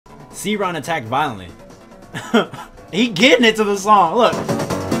C Ron attacked violently. He getting it to the song. Look.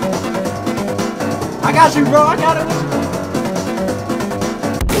 I got you, bro. I got it.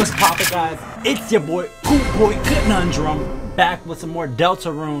 What's poppin', guys? It's your boy, CoolBoy Conundrum, back with some more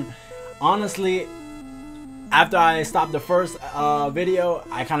Delta Rune. Honestly, after I stopped the first video,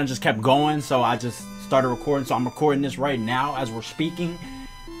 I kind of just kept going, so I just started recording. So I'm recording this right now as we're speaking.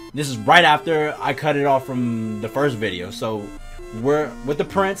 This is right after I cut it off from the first video. So we're with the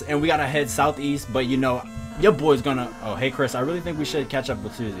prince, and we gotta head southeast. But you know, your boy's gonna. Oh, hey Chris, I really think we should catch up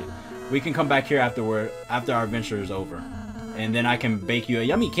with Susie. We can come back here after our adventure is over, and then I can bake you a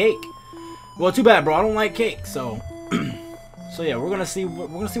yummy cake. Well, too bad, bro. I don't like cake, so so yeah, we're gonna see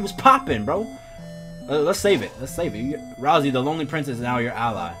what's popping, bro. Let's save it. Let's save it. Rousey, the lonely princess, is now your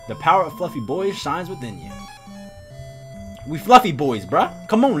ally. The power of fluffy boys shines within you. We fluffy boys, bruh.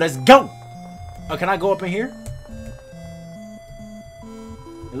 Come on, let's go. Oh, can I go up in here?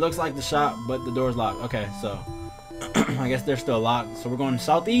 It looks like the shop, but the door's locked. Okay, so I guess they're still locked. So we're going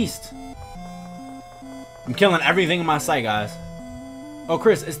southeast. I'm killing everything in my sight, guys. Oh,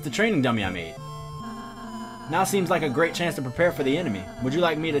 Chris, it's the training dummy I made. Now seems like a great chance to prepare for the enemy. Would you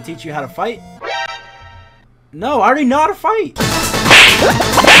like me to teach you how to fight? No, I already know how to fight.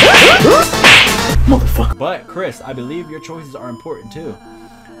 Motherfucker. But, Chris, I believe your choices are important too.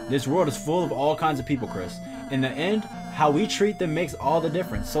 This world is full of all kinds of people, Chris. In the end, how we treat them makes all the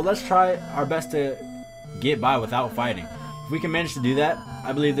difference. So let's try our best to get by without fighting. If we can manage to do that,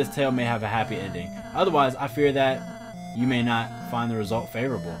 I believe this tale may have a happy ending. Otherwise, I fear that you may not find the result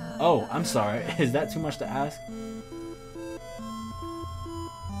favorable. Oh, I'm sorry. Is that too much to ask?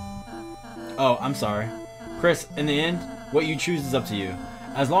 Oh, I'm sorry. Chris, in the end, what you choose is up to you.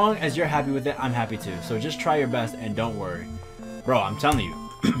 As long as you're happy with it, I'm happy too. So just try your best and don't worry. Bro, I'm telling you,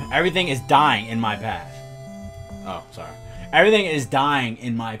 everything is dying in my path. Oh, sorry. Everything is dying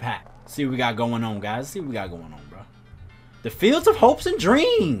in my path. See what we got going on, guys. See what we got going on, bro. The fields of hopes and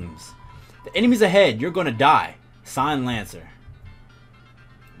dreams. The enemy's ahead. You're gonna die. Sign Lancer.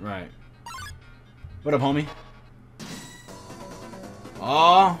 Right. What up, homie?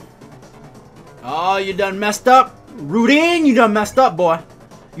 Oh, you done messed up. Rudine, you done messed up, boy.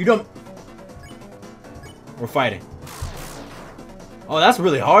 You done. We're fighting. Oh, that's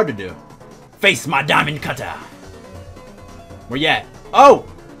really hard to do. Face my diamond cutter. Where you at? Oh!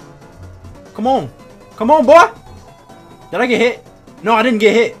 Come on. Come on, boy! Did I get hit? No, I didn't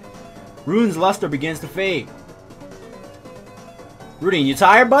get hit. Rune's luster begins to fade. Rudine, you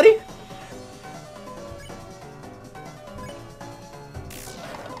tired, buddy?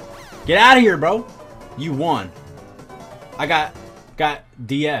 Get out of here, bro. You won. I got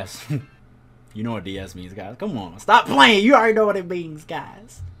DS. You know what DS means, guys. Come on. Stop playing. You already know what it means,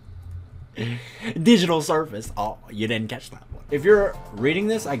 guys. Digital surface. Oh, you didn't catch that one. If you're reading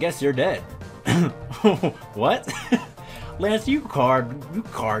this, I guess you're dead. What? Lance, you.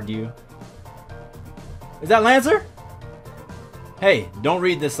 Is that Lancer? Hey, don't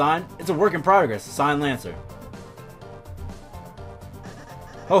read this sign. It's a work in progress. Sign Lancer.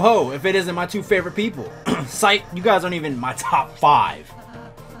 Ho ho, if it isn't my two favorite people. Sight, you guys aren't even my top 5.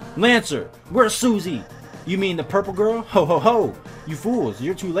 Lancer, where's Susie? You mean the purple girl? Ho ho ho. You fools,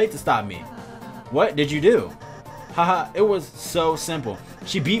 you're too late to stop me. What did you do? Haha, it was so simple.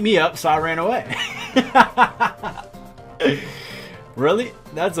 She beat me up, so I ran away. Really?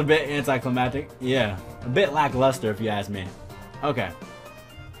 That's a bit anticlimactic. Yeah, a bit lackluster if you ask me. Okay,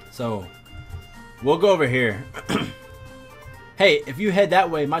 so we'll go over here. Hey, if you head that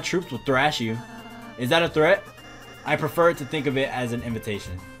way, my troops will thrash you. Is that a threat? I prefer to think of it as an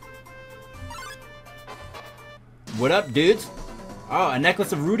invitation. What up, dudes? Oh, a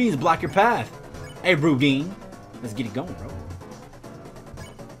necklace of Rudines block your path. Hey, Rudine. Let's get it going, bro.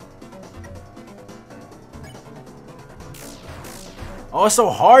 Oh, it's so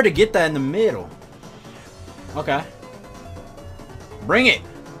hard to get that in the middle. Okay. Bring it.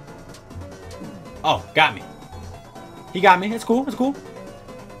 Oh, got me. He got me. It's cool. It's cool.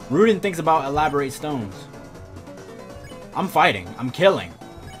 Rudin thinks about elaborate stones. I'm fighting. I'm killing.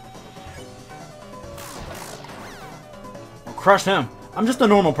 I'll crush him. I'm just a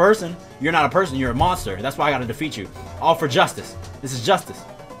normal person. You're not a person. You're a monster. That's why I gotta defeat you. All for justice. This is justice.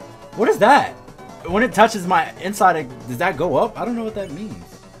 What is that? When it touches my inside, does that go up? I don't know what that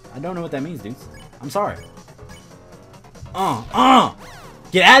means. I don't know what that means, dudes. I'm sorry.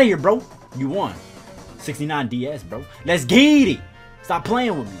 Get out of here, bro. You won. 69 DS, bro. Let's get it. Stop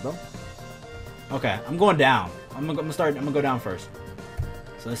playing with me, bro. Okay, I'm going down. I'm gonna go down first.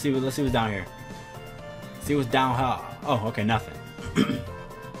 So let's see what's down here. See what's down here. Oh, okay, nothing.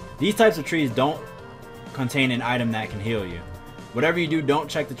 These types of trees don't contain an item that can heal you. Whatever you do, don't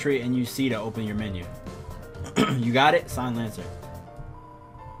check the tree and use C to open your menu. You got it? Sign Lancer.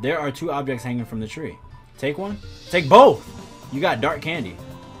 There are 2 objects hanging from the tree. Take one. Take both! You got dark candy.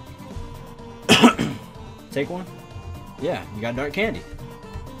 Take one. Yeah, you got dark candy.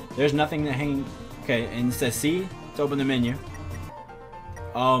 There's nothing that hanging. Okay, and it says C to open the menu.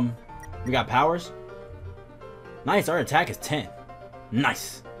 We got powers. Nice, our attack is 10.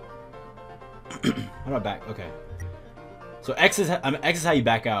 Nice. How do I back? Okay. So X is how you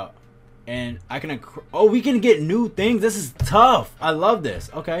back out. And I can, oh, we can get new things. This is tough. I love this.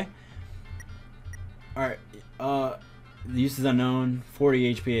 Okay. Alright. The use is unknown.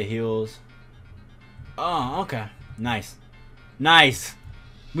 40 HP, it heals. Oh, okay. Nice. Nice.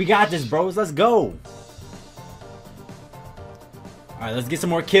 We got this, bros. Let's go. Alright, let's get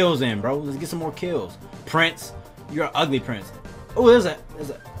some more kills in, bro. Let's get some more kills. Prince. You're an ugly prince. Oh, there's a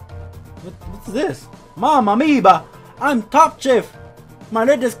what's this? Mama Amoeba. I'm top chef. My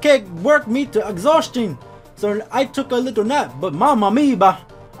latest cake worked me to exhaustion. So I took a little nap, but Mama Amoeba,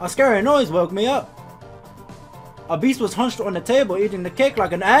 a scary noise woke me up. A beast was hunched on the table eating the cake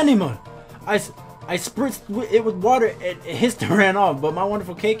like an animal. I spritzed it with water, it hissed and ran off, but my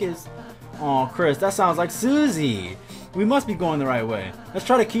wonderful cake is... Oh, Chris, that sounds like Susie. We must be going the right way. Let's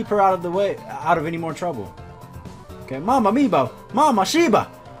try to keep her out of any more trouble. Okay, Mama Amoeba, Mama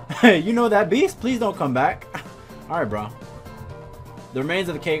Sheba. Hey, you know that beast? Please don't come back. Alright, bro. The remains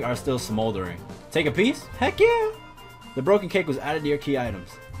of the cake are still smoldering. Take a piece? Heck yeah! The broken cake was added to your key items.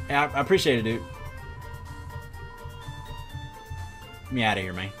 Hey, I appreciate it, dude. Get me out of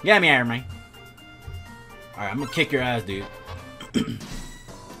here, man. Get me out of here, man. Alright, I'm gonna kick your ass, dude.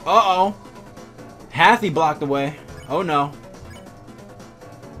 Uh-oh. Hathy blocked the way. Oh, no.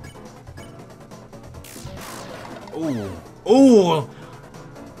 Ooh. Ooh!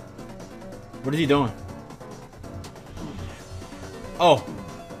 What is he doing? Oh.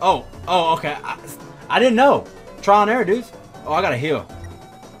 Oh. Oh, okay. I didn't know. Trial and error, dudes. Oh, I gotta heal.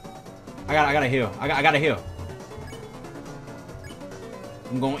 I gotta heal. I gotta heal.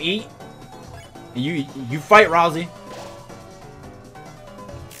 I'm gonna eat. And you fight, Rousey.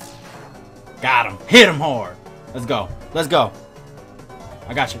 Got him. Hit him hard. Let's go. Let's go.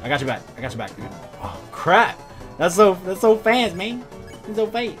 I got you. I got your back. I got your back, dude. Oh, crap. That's so fast, man. He's so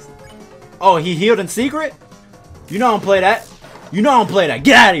fast. Oh, he healed in secret? You know I don't play that. You know I don't play that.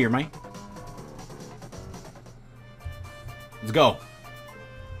 Get out of here, man. Let's go.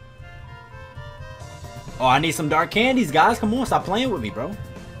 Oh, I need some dark candies, guys. Come on, stop playing with me, bro.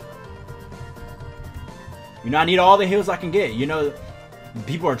 You know, I need all the heals I can get. You know,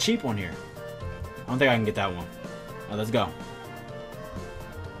 people are cheap on here. I don't think I can get that one. Oh, let's go.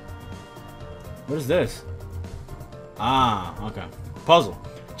 What is this? Ah, okay. Puzzle.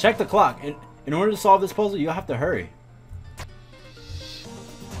 Check the clock. In order to solve this puzzle, you'll have to hurry.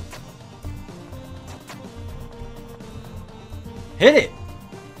 Hit it!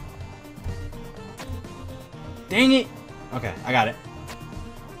 Dang it! Okay, I got it.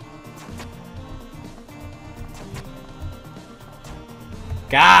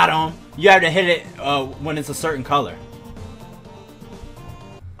 Got him! You have to hit it when it's a certain color.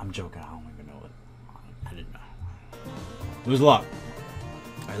 I'm joking, I don't even know it. I didn't know. It was luck.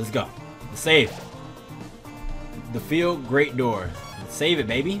 Alright, let's go. The save. The field, great door. Let's save it,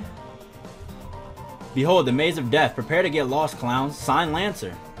 baby. Behold, the maze of death. Prepare to get lost, clowns. Sign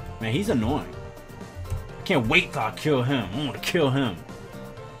Lancer. Man, he's annoying. I can't wait till I kill him. I want to kill him.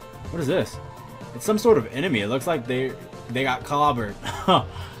 What is this? It's some sort of enemy. It looks like they got clobbered.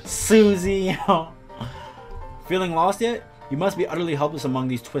 Susie. Feeling lost yet? You must be utterly helpless among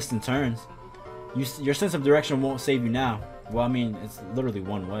these twists and turns. Your sense of direction won't save you now. Well, I mean, it's literally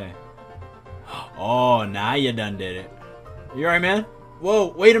one way. Oh, now you done did it. You alright, man?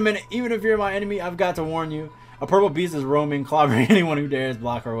 Whoa, wait a minute. Even if you're my enemy, I've got to warn you. A purple beast is roaming, clobbering anyone who dares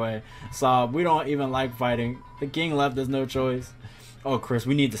block our way. Sob, we don't even like fighting. The king left us no choice. Oh, Chris,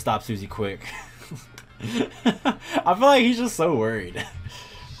 we need to stop Susie quick. I feel like he's just so worried.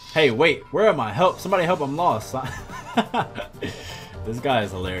 Hey, wait, where am I? Help, somebody help, I'm lost. This guy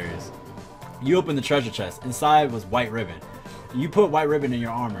is hilarious. You opened the treasure chest. Inside was white ribbon. You put white ribbon in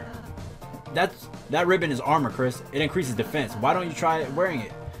your armor. That ribbon is armor, Chris. It increases defense. Why don't you try wearing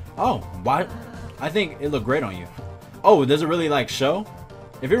it? Oh, why? I think it looked great on you. Oh, does it really like show?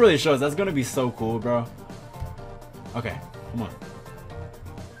 If it really shows, that's gonna be so cool, bro. Okay, come on.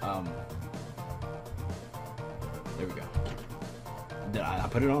 There we go. Did I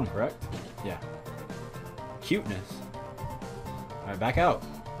put it on, correct? Yeah. Cuteness. Alright, back out.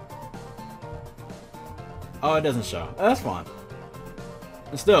 Oh, it doesn't show. That's fine.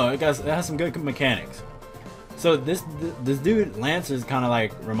 But still, it has some good mechanics. So this dude Lance is kind of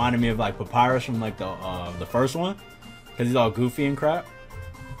like reminded me of like Papyrus from like the first one, because he's all goofy and crap.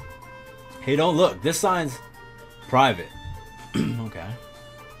 Hey, don't look. This sign's private. Okay.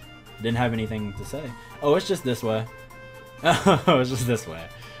 Didn't have anything to say. Oh, it's just this way. Oh, it's just this way.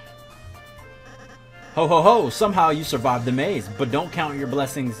 Ho ho ho! Somehow you survived the maze, but don't count your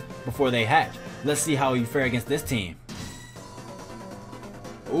blessings before they hatch. Let's see how you fare against this team.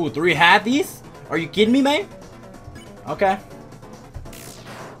 Ooh, 3 halfies? Are you kidding me, man? Okay.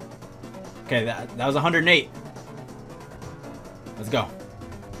 Okay, that was 108. Let's go.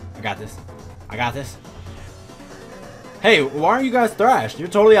 I got this. I got this. Hey, why aren't you guys thrashed? You're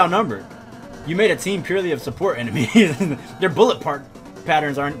totally outnumbered. You made a team purely of support enemies. Their bullet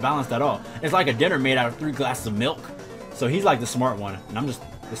patterns aren't balanced at all. It's like a dinner made out of 3 glasses of milk. So he's like the smart one, and I'm just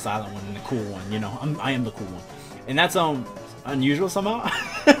the silent one and the cool one. You know, I am the cool one. And that's unusual somehow.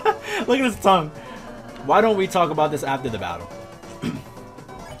 Look at his tongue. Why don't we talk about this after the battle?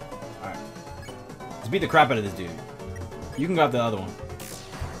 Alright. Let's beat the crap out of this dude. You can grab the other one.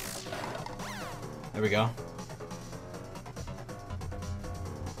 There we go.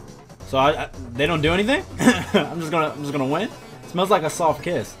 So they don't do anything? I'm just gonna win? Smells like a soft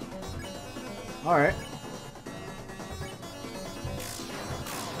kiss. Alright.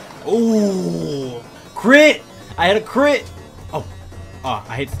 Ooh, crit! I had a crit! Oh,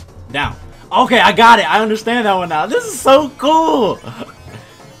 I hate down. Okay, I got it. I understand that one now. This is so cool! Oh,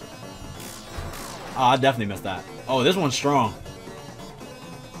 I definitely missed that. Oh, this one's strong.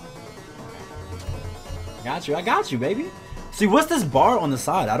 I got you, baby. See, what's this bar on the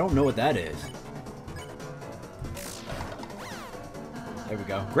side? I don't know what that is. There we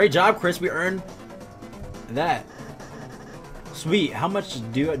go. Great job, Chris. We earned that. Sweet. How much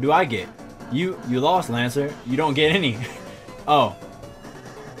do I get? You lost, Lancer. You don't get any. Oh.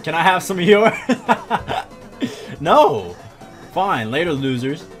 Can I have some of yours? No. Fine. Later,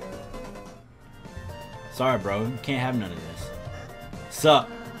 losers. Sorry, bro. You can't have none of this. Sup?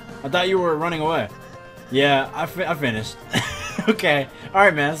 I thought you were running away. Yeah, I finished. Okay.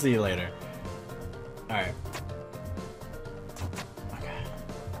 Alright, man. See you later. Alright. Okay.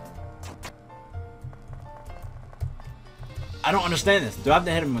 I don't understand this. Do I have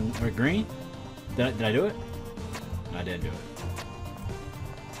to hit him with green? Did I do it? No, I didn't do it.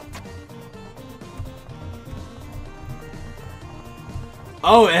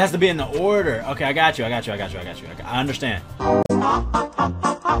 Oh, it has to be in the order. Okay, I got you. I understand.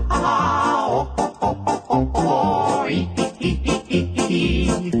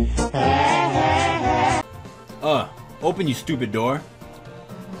 Open, you stupid door.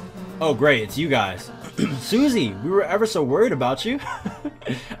 Oh, great, it's you guys. Susie, we were ever so worried about you.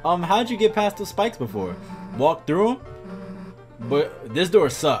 How'd you get past the spikes before? Walk through them? But this door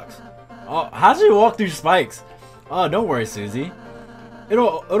sucks. Oh, how'd you walk through spikes? Oh, don't worry, Susie.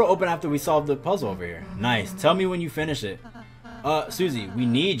 It'll open after we solve the puzzle over here. Nice. Tell me when you finish it. Susie, we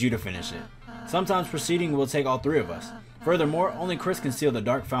need you to finish it. Sometimes proceeding will take all 3 of us. Furthermore, only Chris can seal the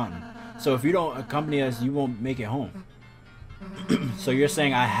dark fountain. So if you don't accompany us, you won't make it home. So you're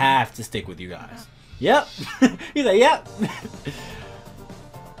saying I have to stick with you guys? Yep. He's like, yep.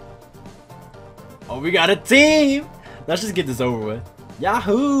 Oh, we got a team. Let's just get this over with.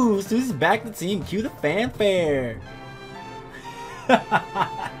 Yahoo! Susie's back to the team. Cue the fanfare.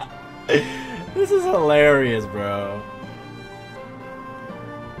 This is hilarious, bro.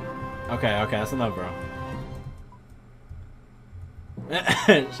 Okay, that's enough, bro.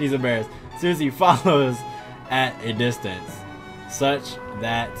 She's embarrassed. Susie follows at a distance, such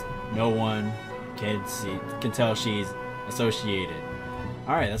that no one can tell she's associated.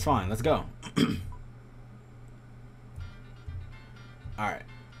 All right, that's fine. Let's go. All right,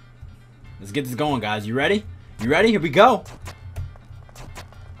 let's get this going, guys. You ready? You ready? Here we go.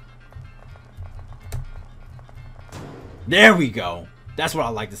 There we go. That's what I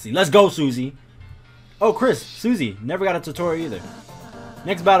like to see. Let's go, Susie. Oh, Chris, Susie never got a tutorial either.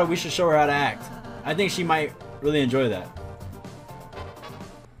 Next battle, we should show her how to act. I think she might really enjoy that.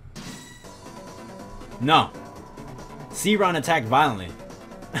 No. C-Ron attacked violently.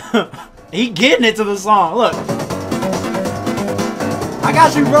 He getting it to the song. Look. I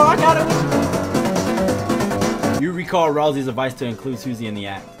got you, bro. I got it. You recall Rousey's advice to include Susie in the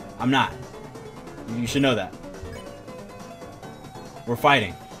act. I'm not. You should know that. We're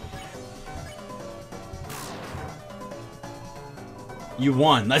fighting. You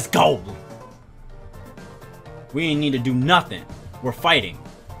won. Let's go. We ain't need to do nothing. We're fighting.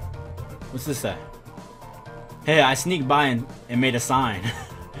 What's this say? Hey, I sneaked by and made a sign.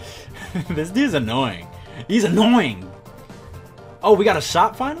 This dude's annoying. He's annoying. Oh, we got a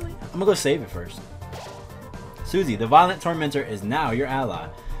shot finally? I'm gonna go save it first. Susie, the violent tormentor is now your ally.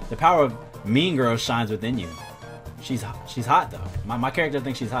 The power of mean girls shines within you. She's hot though. My character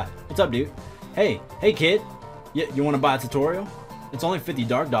thinks she's hot. What's up, dude? Hey kid. You want to buy a tutorial? It's only 50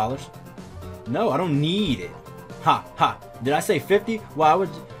 dark dollars. No, I don't need it. Ha. Did I say 50? Why would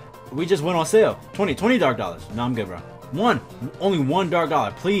we just went on sale? 20 dark dollars. No, I'm good, bro. Only one dark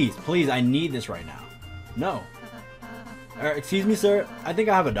dollar. Please, I need this right now. No. Excuse me, sir. I think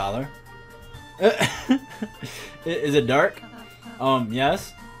I have $1. Is it dark?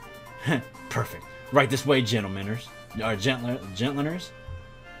 Yes. Perfect. Right this way, gentlemeners. Or gentleners.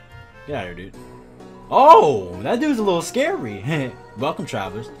 Get out of here, dude. Oh, that dude's a little scary. Welcome,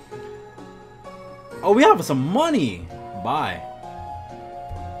 travelers. Oh, we have some money. Bye.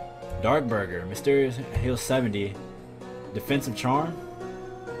 Dark Burger. Mysterious Heal 70. Defensive Charm.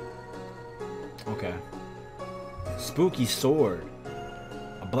 Okay. Spooky Sword.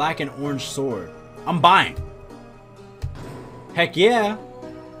 A black and orange sword. I'm buying. Heck yeah.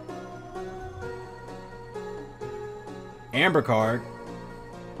 Amber card.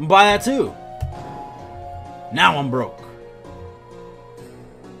 I'm buy that too. Now I'm broke.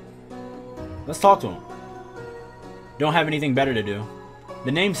 Let's talk to him. Don't have anything better to do.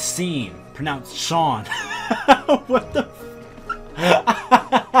 The name's Scene, pronounced Sean. What the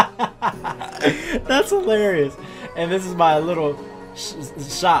That's hilarious. And this is my little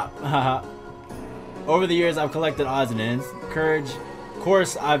shop. Over the years, I've collected odds and ends. Courage. Of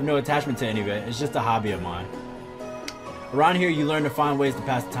course, I have no attachment to any of it. It's just a hobby of mine. Around here, you learn to find ways to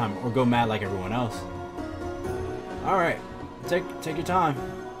pass the time or go mad like everyone else. Alright. Take your time.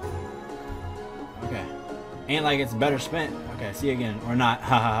 Okay. Ain't like it's better spent. Okay, see you again. Or not.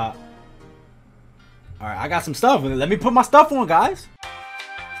 Ha ha ha. Alright, I got some stuff. Let me put my stuff on, guys.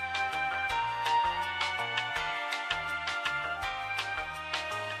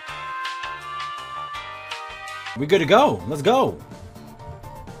 We good to go. Let's go.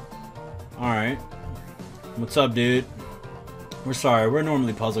 Alright. What's up, dude? We're sorry. We're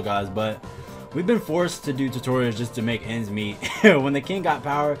normally puzzle guys, but we've been forced to do tutorials just to make ends meet. When the king got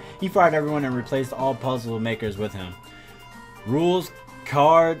power, he fired everyone and replaced all puzzle makers with him. Rules,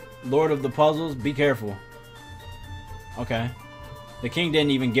 card, Lord of the Puzzles, be careful. Okay. The king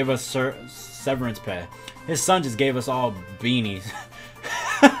didn't even give us severance pay. His son just gave us all beanies.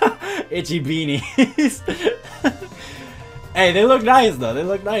 Itchy beanies. Hey, they look nice though. They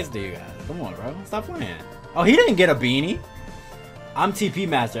look nice to you guys. Come on, bro. Stop playing. Oh, he didn't get a beanie. I'm TP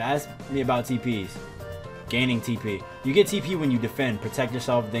master. Ask me about TPs. Gaining TP. You get TP when you defend, protect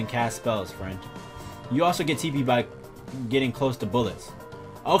yourself, then cast spells, friend. You also get TP by getting close to bullets.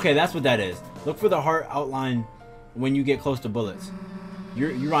 Okay, that's what that is. Look for the heart outline when you get close to bullets.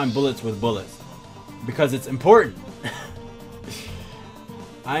 You rhyme bullets with bullets. Because it's important.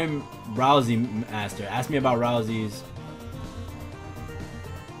 I'm Rousey master. Ask me about Rousey's.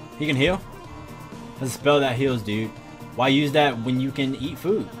 He can heal? That's a spell that heals, dude. Why use that when you can eat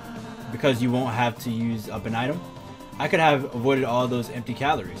food? Because you won't have to use up an item? I could have avoided all those empty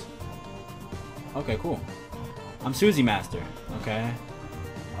calories. Okay, cool. I'm Susie master. Okay.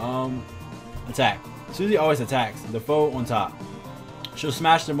 Attack. Susie always attacks. The foe on top. She'll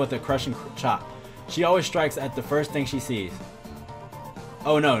smash them with a crushing chop. She always strikes at the first thing she sees.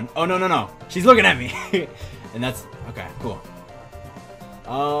 Oh no. Oh no. She's looking at me. And that's... Okay, cool.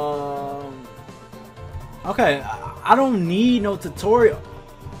 Okay, I don't need no tutorial.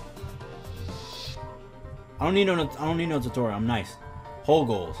 I don't need no tutorial. I'm nice. Whole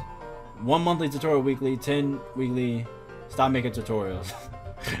goals. 1 monthly tutorial weekly, 10 weekly. Stop making tutorials.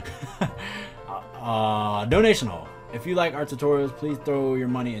 Donation hole. If you like our tutorials, please throw your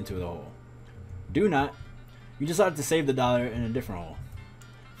money into the hole. Do not. You decided to save the dollar in a different hole.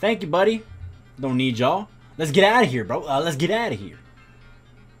 Thank you, buddy. Don't need y'all. Let's get out of here, bro. Let's get out of here.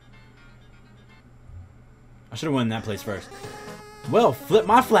 I should have won that place first. Well, flip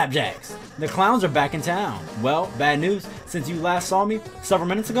my flapjacks. The clowns are back in town. Well, bad news. Since you last saw me several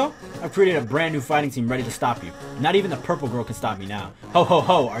minutes ago, I've created a brand new fighting team ready to stop you. Not even the purple girl can stop me now. Ho ho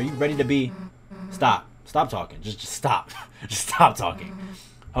ho, are you ready to be... Stop. Stop talking. Just stop. Just stop talking.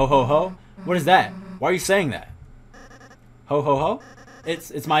 Ho ho ho? What is that? Why are you saying that? Ho ho ho?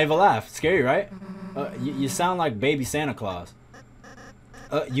 It's my evil laugh. Scary, right? You sound like baby Santa Claus.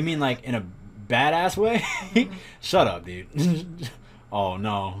 You mean like in a badass way? Shut up, dude. Oh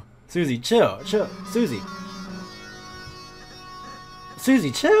no. Susie, chill. Susie,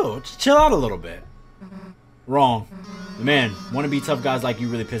 chill out a little bit. Wrong. Man, wannabe tough guys like you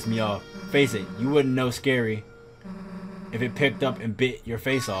really piss me off. Face it, you wouldn't know scary if it picked up and bit your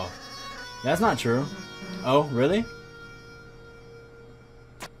face off. That's not true. Oh, really?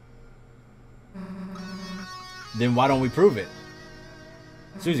 then why don't we prove it?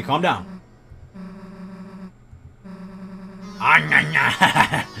 Susie, calm down.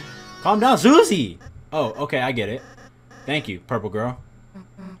 Calm down, Susie. Oh, okay, I get it. Thank you, purple girl.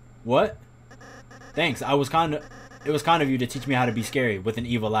 What? Thanks. It was kind of you to teach me how to be scary with an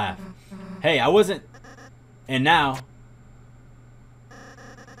evil laugh. Hey, I wasn't. And now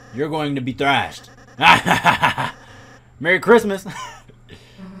you're going to be thrashed. Merry Christmas.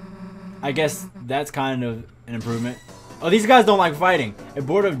 I guess that's kind of an improvement. Oh, these guys don't like fighting. A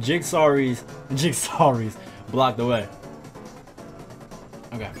board of jigsawries blocked the way.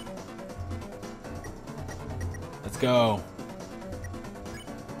 Okay. Let's go.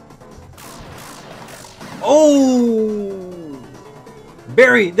 Oh!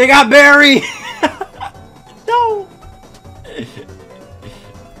 Barry! They got Barry! No!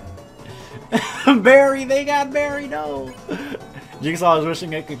 Barry! They got Barry! No! Jigsaw is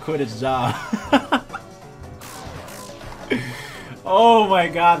wishing it could quit its job. Oh my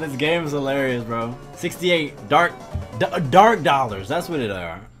god, this game is hilarious, bro. 68 dark dollars. That's what it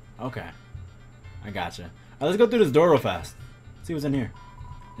are. Okay. I gotcha. Alright, let's go through this door real fast. See what's in here.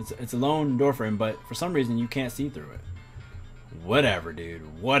 It's a lone door frame, but for some reason you can't see through it. Whatever,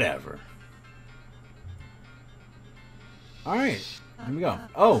 dude. Whatever. Alright. Here we go.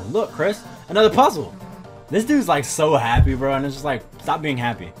 Oh, look, Chris. Another puzzle. This dude's like so happy, bro. And it's just like, stop being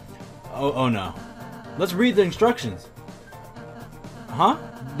happy. Oh no. Let's read the instructions. Huh?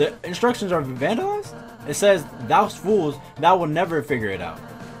 The instructions are vandalized? It says, thou fools, thou will never figure it out.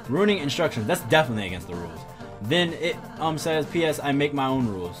 Ruining instructions. That's definitely against the rules. Then it says, P.S. I make my own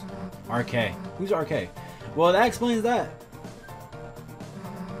rules. RK. Who's RK? Well, that explains that.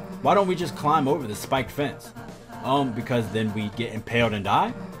 Why don't we just climb over the spiked fence? Because then we get impaled and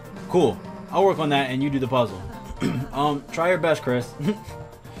die? Cool. I'll work on that and you do the puzzle. Try your best, Chris.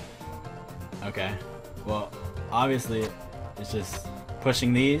 Okay. Well, obviously, it's just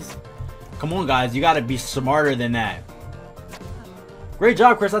pushing these. Come on, guys. You gotta be smarter than that. Great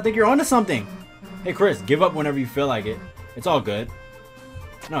job, Chris. I think you're onto something. Hey, Chris, give up whenever you feel like it. It's all good.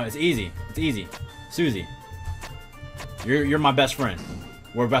 No, it's easy. It's easy. Susie, you're my best friend.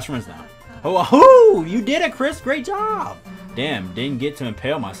 We're best friends now. Oh, you did it, Chris. Great job. Damn, didn't get to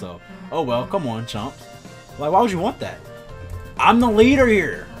impale myself. Oh, well, come on, chumps. Like, why would you want that? I'm the leader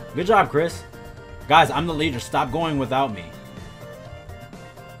here. Good job, Chris. Guys, I'm the leader. Stop going without me.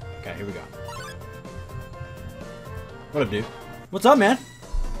 Okay, here we go. What up, dude? What's up, man?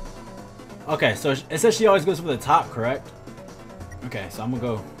 Okay, so it says she always goes for the top, correct? Okay, so I'm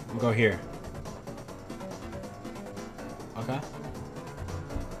gonna go here. Okay.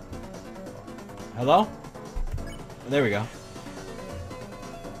 Hello? Oh, there we go.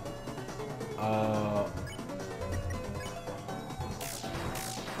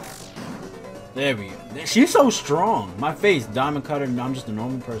 There we go. She's so strong. My face, diamond cutter, and I'm just a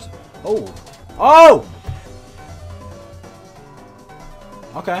normal person. Oh. Oh!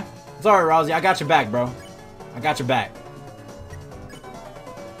 Okay. It's alright, Rousey. I got your back, bro. I got your back.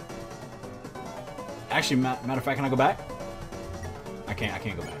 Actually, matter of fact, can I go back? I can't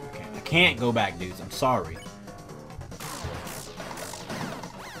go back. I can't go back, dudes. I'm sorry.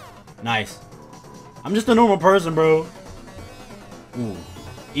 Nice. I'm just a normal person, bro. Ooh.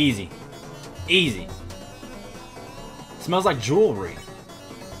 Easy. Easy. Smells like jewelry.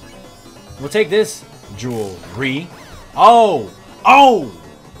 We'll take this jewelry. Oh! Oh!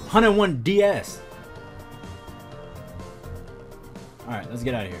 101 DS. Alright, let's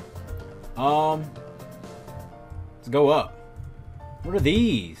get out of here. Let's go up. What are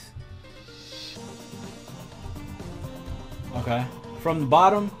these? Okay. From the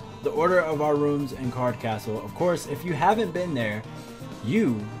bottom, the order of our rooms in Card Castle. Of course, if you haven't been there,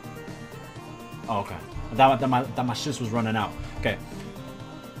 you... Oh, okay. I thought my shit was running out. Okay.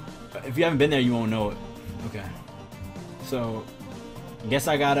 If you haven't been there, you won't know it. Okay. So, I guess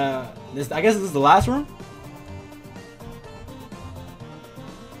I gotta... I guess this is the last room?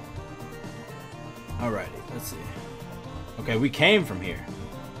 Alrighty, let's see. Okay, we came from here.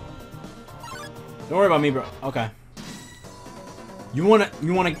 Don't worry about me, bro. Okay. You wanna...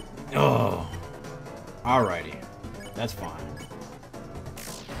 Oh. Alrighty. That's fine.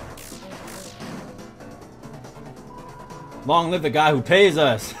 Long live the guy who pays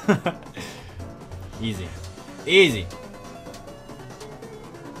us. Easy. Easy.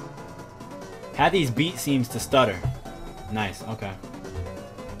 Kathy's beat seems to stutter. Nice, okay.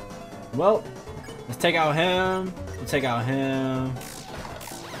 Well, let's take out him. Let's take out him.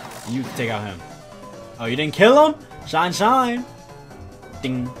 You take out him. Oh, you didn't kill him? Shine, shine.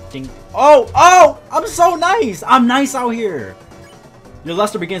 Ding, ding. Oh, oh! I'm so nice! I'm nice out here. Your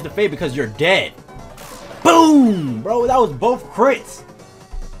luster begins to fade because you're dead. Boom! Bro, that was both crits.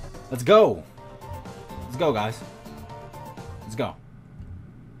 Let's go. Let's go, guys. Let's go.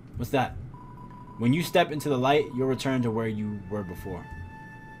 What's that? When you step into the light, you'll return to where you were before.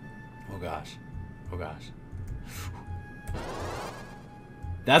 Oh gosh. Oh gosh.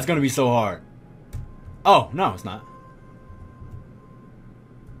 That's gonna be so hard. Oh, no, it's not.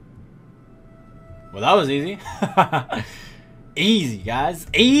 Well, that was easy. Easy, guys.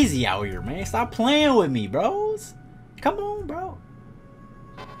 Easy out here, man. Stop playing with me, bros. Come on, bro.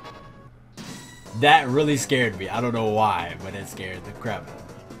 That really scared me. I don't know why, but it scared the crap.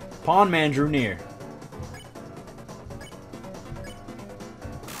 Pawn Man drew near.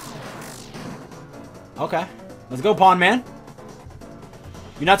 Okay. Let's go, Pawn Man.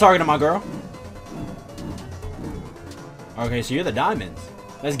 You're not targeting my girl. Okay, so you're the diamonds.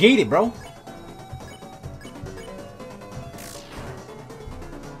 Let's get it, bro.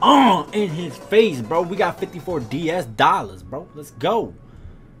 In his face, bro. We got 54 DS dollars, bro. Let's go.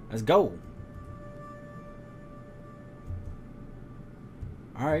 Let's go.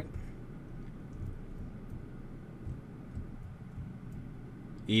 Alright.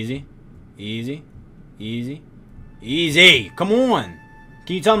 Easy. Easy. Easy. Easy. Come on.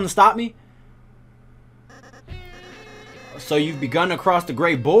 Can you tell him to stop me? So you've begun to cross the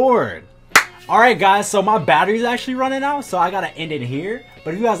gray board. Alright guys, so my battery's actually running out, so I gotta end it here.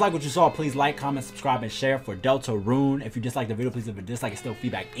 But if you guys like what you saw, please like, comment, subscribe, and share for Delta Rune. If you dislike the video, please leave a dislike. It's still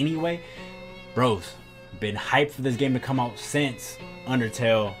feedback anyway. Bros, been hyped for this game to come out since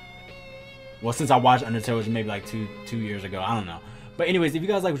Undertale. Well, since I watched Undertale, which was maybe like two years ago. I don't know. But anyways, if you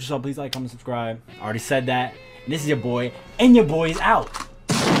guys like what you saw, please like, comment, subscribe. I already said that. And this is your boy, and your boy's out.